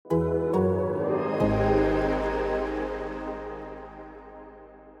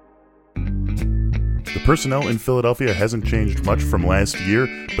personnel in Philadelphia hasn't changed much from last year,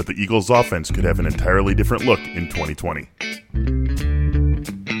 but the Eagles' offense could have an entirely different look in 2020.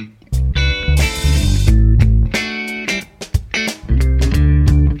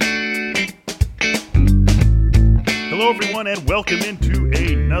 Hello, everyone, and welcome into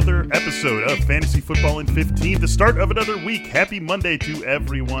another episode of Fantasy Football in 15, the start of another week. Happy Monday to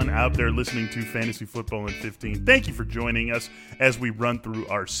everyone out there listening to Fantasy Football in 15. Thank you for joining us as we run through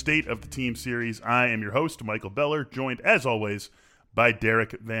our State of the Team series. I am your host, Michael Beller, joined, as always, by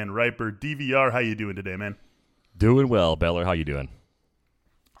Derek Van Riper. DVR, how you doing today, man? Doing well, Beller. How you doing?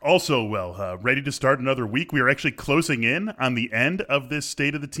 Also well, ready to start another week. We are actually closing in on the end of this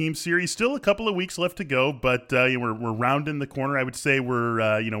State of the Team series. Still a couple of weeks left to go, but we're rounding the corner. I would say we're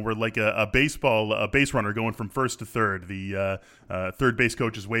like a base runner going from first to third. The third base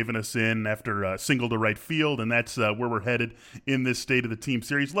coach is waving us in after a single to right field, and that's where we're headed in this State of the Team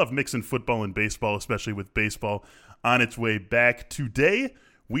series. Love mixing football and baseball, especially with baseball on its way back. Today,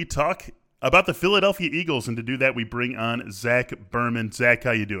 we talk about the Philadelphia Eagles, and to do that, we bring on Zach Berman. Zach,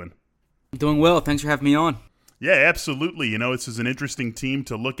 how you doing? Doing well. Thanks for having me on. Yeah, absolutely. You know, this is an interesting team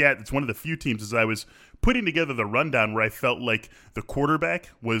to look at. It's one of the few teams, as I was putting together the rundown, where I felt like the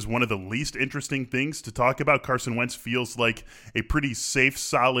quarterback was one of the least interesting things to talk about. Carson Wentz feels like a pretty safe,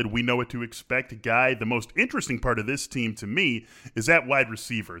 solid, we know what to expect guy. The most interesting part of this team to me is at wide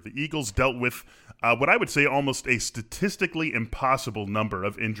receiver. The Eagles dealt with what I would say almost a statistically impossible number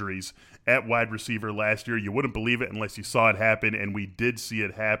of injuries at wide receiver last year. You wouldn't believe it unless you saw it happen, and we did see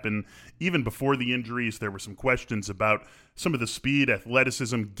it happen. Even before the injuries, there were some questions about some of the speed,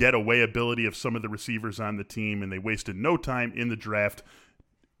 athleticism, getaway ability of some of the receivers on the team, and they wasted no time in the draft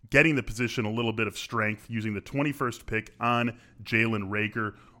getting the position a little bit of strength, using the 21st pick on Jalen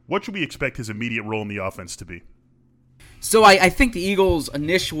Reagor. What should we expect his immediate role in the offense to be? So I think the Eagles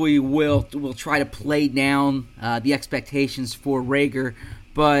initially will try to play down the expectations for Reagor,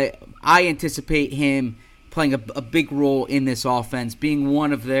 but I anticipate him playing a big role in this offense, being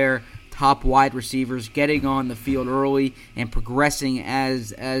one of their top wide receivers, getting on the field early and progressing as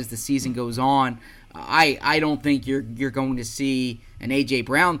the season goes on. I don't think you're going to see an A.J.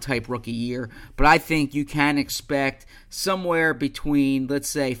 Brown type rookie year, but I think you can expect somewhere between, let's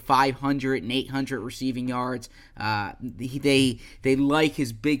say, 500 and 800 receiving yards. They like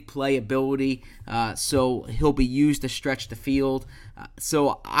his big play ability, so he'll be used to stretch the field.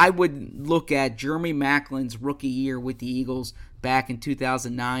 So I would look at Jeremy Maclin's rookie year with the Eagles back in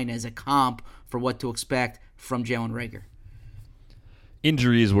 2009 as a comp for what to expect from Jalen Reagor.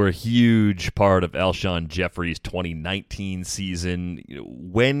 Injuries were a huge part of Alshon Jeffrey's 2019 season.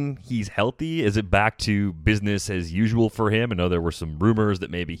 When he's healthy, is it back to business as usual for him? I know there were some rumors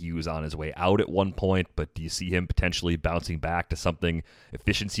that maybe he was on his way out at one point, but do you see him potentially bouncing back to something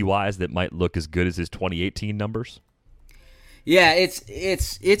efficiency-wise that might look as good as his 2018 numbers? Yeah,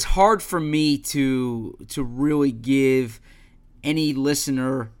 it's hard for me to really give any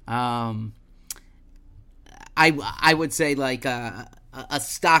listener I would say like a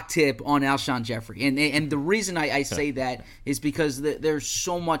stock tip on Alshon Jeffrey. And the reason I say that is because there's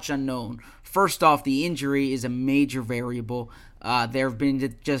so much unknown. First off, the injury is a major variable. There have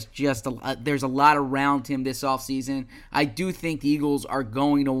been there's a lot around him this offseason. I do think the Eagles are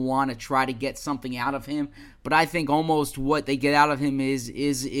going to want to try to get something out of him, but I think almost what they get out of him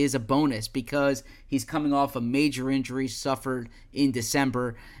is a bonus, because he's coming off a major injury suffered in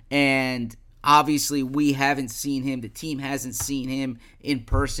December, and obviously we haven't seen him. The team hasn't seen him in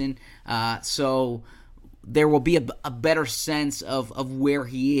person, so there will be a better sense of where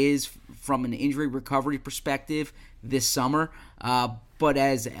he is from an injury recovery perspective this summer. But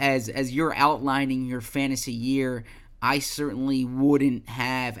as you're outlining your fantasy year, I certainly wouldn't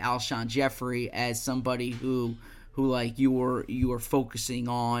have Alshon Jeffrey as somebody who like you are focusing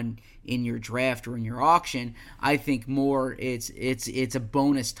on in your draft or in your auction. I think more it's a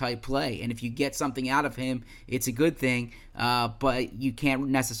bonus type play, and if you get something out of him, it's a good thing. But you can't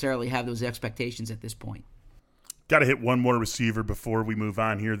necessarily have those expectations at this point. Got to hit one more receiver before we move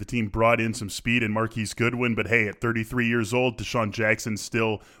on here. The team brought in some speed in Marquise Goodwin, but hey, at 33 years old, Deshaun Jackson's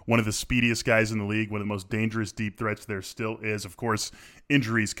still one of the speediest guys in the league, one of the most dangerous deep threats there still is. Of course,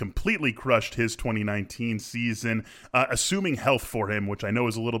 injuries completely crushed his 2019 season. Assuming health for him, which I know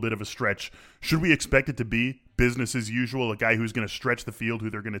is a little bit of a stretch, should we expect it to be business as usual, a guy who's going to stretch the field, who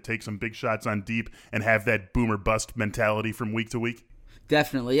they're going to take some big shots on deep and have that boomer bust mentality from week to week?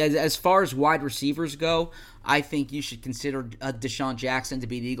 Definitely. As far as wide receivers go, I think you should consider Deshaun Jackson to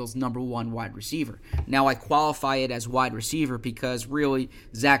be the Eagles' number one wide receiver. Now, I qualify it as wide receiver because really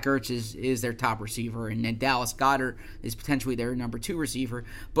Zach Ertz is their top receiver, and then Dallas Goedert is potentially their number two receiver.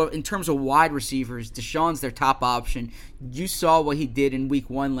 But in terms of wide receivers, Deshaun's their top option. You saw what he did in Week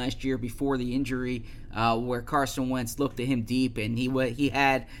 1 last year before the injury, where Carson Wentz looked at him deep, and he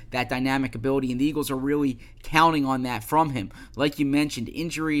had that dynamic ability, and the Eagles are really counting on that from him. Like you mentioned,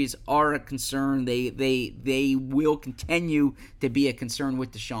 injuries are a concern. They will continue to be a concern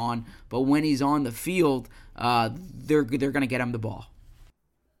with Deshaun, but when he's on the field, they're going to get him the ball.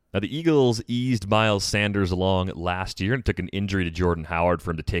 Now, the Eagles eased Miles Sanders along last year and took an injury to Jordan Howard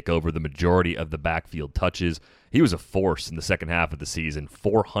for him to take over the majority of the backfield touches. He was a force in the second half of the season,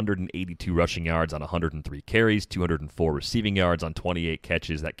 482 rushing yards on 103 carries, 204 receiving yards on 28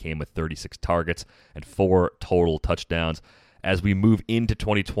 catches. That came with 36 targets and 4 total touchdowns. As we move into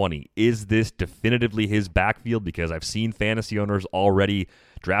 2020, is this definitively his backfield? Because I've seen fantasy owners already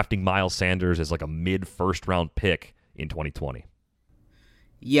drafting Miles Sanders as like a mid-first round pick in 2020.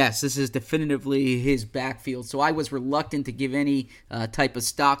 Yes, this is definitively his backfield. So I was reluctant to give any type of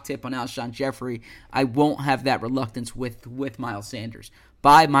stock tip on Alshon Jeffrey. I won't have that reluctance with Miles Sanders.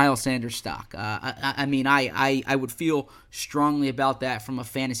 Buy Miles Sanders stock. I would feel strongly about that from a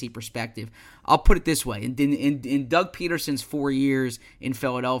fantasy perspective. I'll put it this way. In Doug Peterson's 4 years in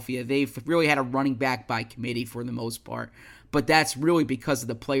Philadelphia, they've really had a running back by committee for the most part. But that's really because of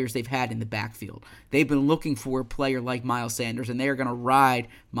the players they've had in the backfield. They've been looking for a player like Miles Sanders, and they're going to ride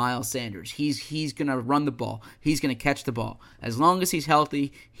Miles Sanders. He's going to run the ball. He's going to catch the ball. As long as he's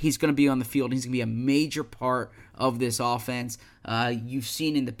healthy, he's going to be on the field. He's going to be a major part of this offense. You've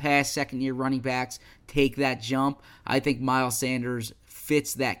seen in the past second-year running backs take that jump. I think Miles Sanders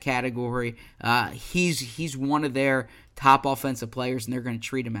fits that category. He's one of their top offensive players, and they're going to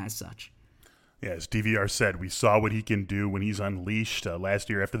treat him as such. Yeah, as DVR said, we saw what he can do when he's unleashed.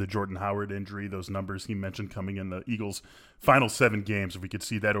 Last year after the Jordan Howard injury, those numbers he mentioned coming in the Eagles' final 7 games, if we could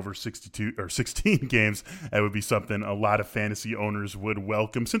see that over 62 or 16 games, that would be something a lot of fantasy owners would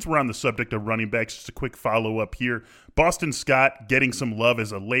welcome. Since we're on the subject of running backs, just a quick follow-up here. Boston Scott getting some love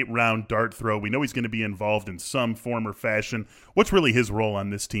as a late-round dart throw. We know he's going to be involved in some form or fashion. What's really his role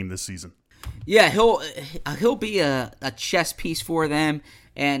on this team this season? Yeah, he'll be a chess piece for them.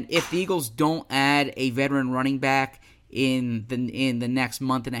 And if the Eagles don't add a veteran running back in the next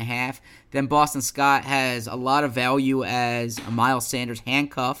month and a half, then Boston Scott has a lot of value as a Miles Sanders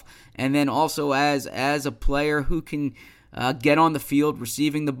handcuff, and then also as a player who can get on the field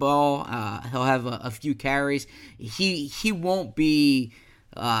receiving the ball. He'll have a few carries. He won't be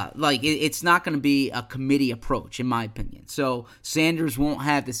it's not going to be a committee approach, in my opinion. So Sanders won't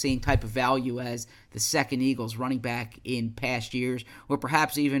have the same type of value as the second Eagles running back in past years, or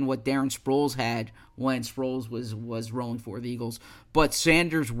perhaps even what Darren Sproles had when Sproles was rolling for the Eagles. But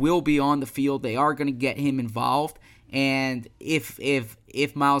Sanders will be on the field. They are going to get him involved. And if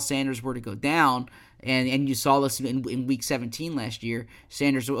Miles Sanders were to go down, and you saw this in Week 17 last year,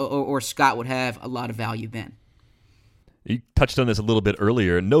 Sanders or Scott would have a lot of value then. You touched on this a little bit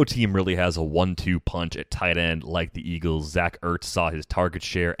earlier. No team really has a 1-2 punch at tight end like the Eagles. Zach Ertz saw his target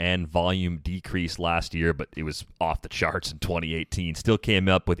share and volume decrease last year, but it was off the charts in 2018. Still came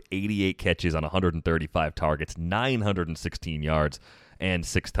up with 88 catches on 135 targets, 916 yards, and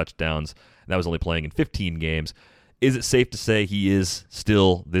 6 touchdowns. That was only playing in 15 games. Is it safe to say he is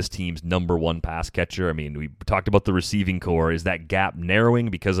still this team's number one pass catcher? I mean, we talked about the receiving core. Is that gap narrowing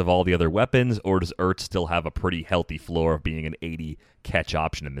because of all the other weapons, or does Ertz still have a pretty healthy floor of being an 80-catch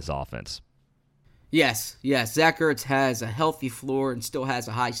option in this offense? Yes. Zach Ertz has a healthy floor and still has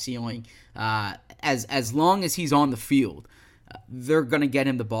a high ceiling. As long as he's on the field, they're going to get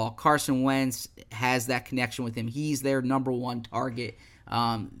him the ball. Carson Wentz has that connection with him. He's their number one target.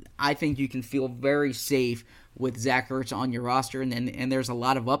 I think you can feel very safe with Zach Ertz on your roster, and there's a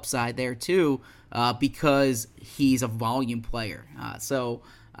lot of upside there too, because he's a volume player.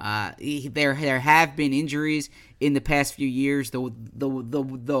 There have been injuries in the past few years.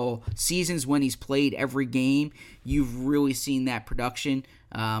 The seasons when he's played every game, you've really seen that production.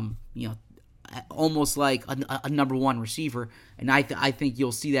 Almost like a number one receiver, and I think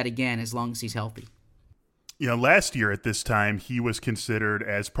you'll see that again as long as he's healthy. Last year at this time, he was considered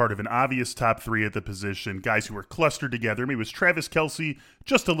as part of an obvious top 3 at the position, guys who were clustered together. I mean, it was Travis Kelce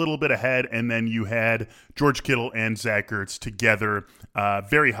just a little bit ahead, and then you had George Kittle and Zach Ertz together,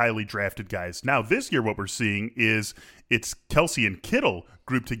 very highly drafted guys. Now, this year what we're seeing is it's Kelce and Kittle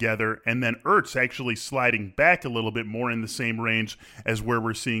grouped together, and then Ertz actually sliding back a little bit more in the same range as where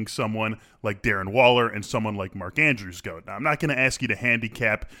we're seeing someone like Darren Waller and someone like Mark Andrews go. Now, I'm not going to ask you to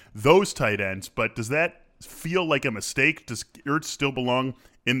handicap those tight ends, but does that feel like a mistake? Does Ertz still belong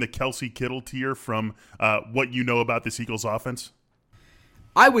in the Kelce Kittle tier from what you know about this Eagles offense?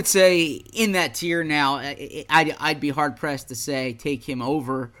 I would say in that tier now, I'd be hard-pressed to say take him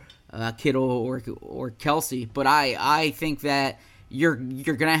over Kittle or Kelce, but I think that you're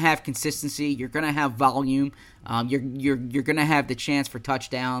gonna have consistency, you're gonna have volume, you're gonna have the chance for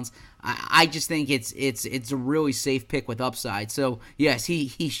touchdowns. I just think it's a really safe pick with upside. So yes,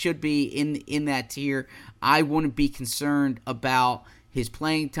 he should be in that tier. I wouldn't be concerned about his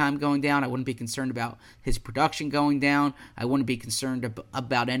playing time going down. I wouldn't be concerned about his production going down. I wouldn't be concerned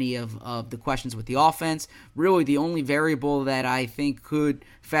about any of the questions with the offense. Really, the only variable that I think could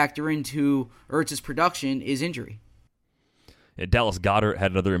factor into Ertz's production is injury. Yeah, Dallas Goedert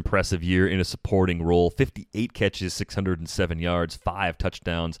had another impressive year in a supporting role. 58 catches, 607 yards, 5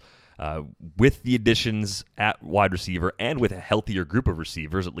 touchdowns. With the additions at wide receiver and with a healthier group of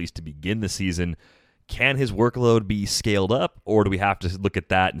receivers, at least to begin the season, can his workload be scaled up, or do we have to look at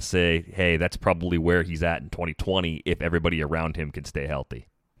that and say, hey, that's probably where he's at in 2020 if everybody around him can stay healthy?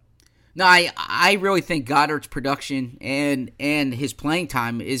 No, I really think Goddard's production and his playing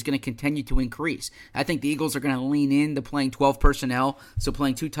time is going to continue to increase. I think the Eagles are going to lean into playing 12 personnel, so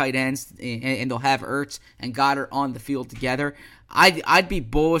playing 2 tight ends, and they'll have Ertz and Goddard on the field together. I'd be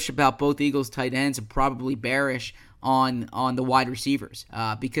bullish about both Eagles tight ends and probably bearish on the wide receivers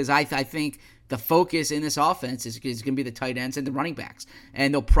because I think the focus in this offense is going to be the tight ends and the running backs.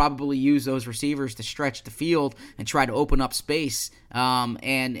 And they'll probably use those receivers to stretch the field and try to open up space.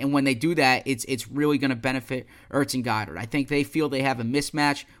 And when they do that, it's really going to benefit Ertz and Goddard. I think they feel they have a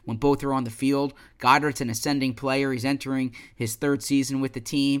mismatch when both are on the field. Goddard's an ascending player. He's entering his 3rd season with the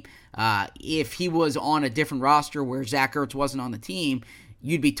team. If he was on a different roster where Zach Ertz wasn't on the team,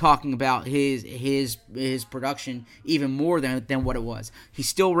 you'd be talking about his production even more than what it was. He's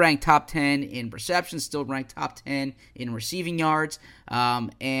still ranked top 10 in receptions, still ranked top 10 in receiving yards,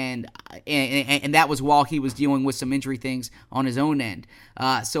 and that was while he was dealing with some injury things on his own end.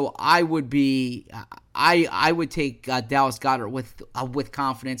 So I would take Dallas Goedert with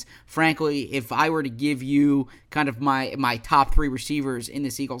confidence. Frankly, if I were to give you kind of my top 3 receivers in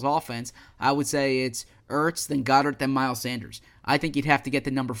this Eagles offense, I would say it's Ertz, then Goddard, then Miles Sanders. I think you'd have to get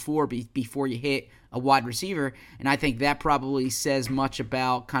to number 4 before you hit a wide receiver, and I think that probably says much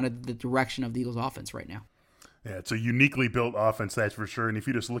about kind of the direction of the Eagles offense right now. Yeah, it's a uniquely built offense, that's for sure. And if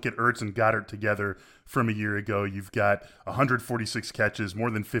you just look at Ertz and Goddard together from a year ago, you've got 146 catches, more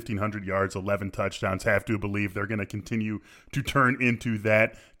than 1,500 yards, 11 touchdowns. Have to believe they're going to continue to turn into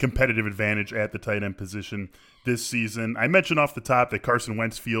that competitive advantage at the tight end position this season. I mentioned off the top that Carson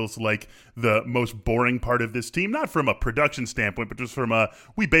Wentz feels like the most boring part of this team, not from a production standpoint, but just from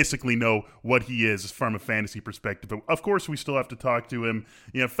we basically know what he is from a fantasy perspective. But of course, we still have to talk to him.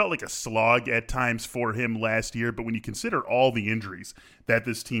 It felt like a slog at times for him last year, but when you consider all the injuries that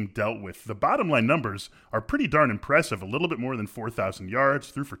this team dealt with, the bottom line numbers are pretty darn impressive. A little bit more than 4,000 yards,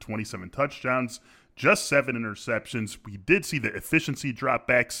 threw for 27 touchdowns, just 7 interceptions. We did see the efficiency drop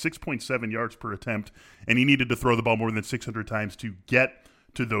back, 6.7 yards per attempt, and he needed to throw the ball more than 600 times to get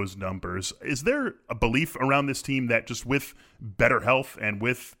to those numbers. Is there a belief around this team that just with better health and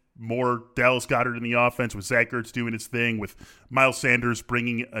with more Dallas Goedert in the offense, with Zach Ertz doing his thing, with Miles Sanders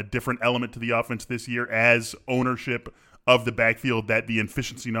bringing a different element to the offense this year as ownership of the backfield, that the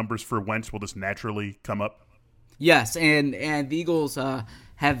efficiency numbers for Wentz will just naturally come up? Yes, and the Eagles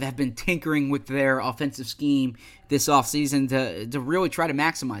have been tinkering with their offensive scheme this offseason to really try to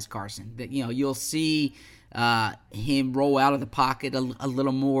maximize Carson. That you'll see him roll out of the pocket a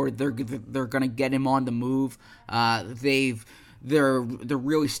little more. They're going to get him on the move. They're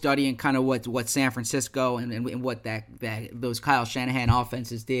really studying kind of what San Francisco and what that those Kyle Shanahan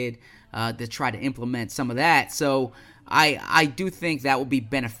offenses did to try to implement some of that. So I do think that will be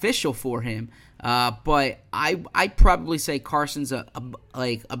beneficial for him. But I'd probably say Carson's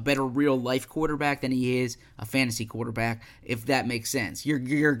a better real life quarterback than he is a fantasy quarterback, if that makes sense. You're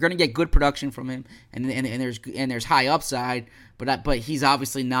going to get good production from him, and there's high upside, but he's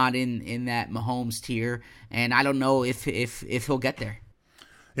obviously not in that Mahomes tier, and I don't know if he'll get there.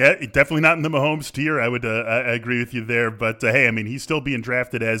 Yeah, definitely not in the Mahomes tier. I would I agree with you there. But, hey, I mean, he's still being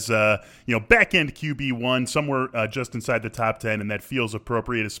drafted as, back-end QB1, somewhere just inside the top 10, and that feels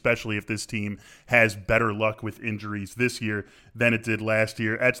appropriate, especially if this team has better luck with injuries this year than it did last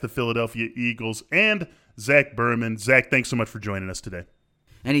year. That's the Philadelphia Eagles and Zach Berman. Zach, thanks so much for joining us today.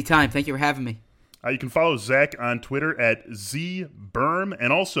 Anytime. Thank you for having me. You can follow Zach on Twitter at ZBerm,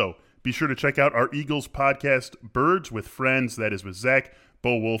 and also be sure to check out our Eagles podcast, Birds with Friends. That is with Zach,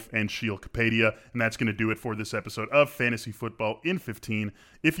 Bo Wolf, and Sheil Kapadia. And that's going to do it for this episode of Fantasy Football in 15.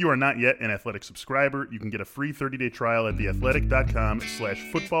 If you are not yet an Athletic subscriber, you can get a free 30-day trial at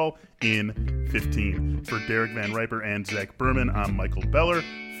theathletic.com/football in 15. For Derek Van Riper and Zach Berman, I'm Michael Beller.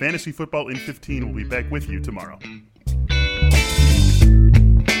 Fantasy Football in 15 will be back with you tomorrow.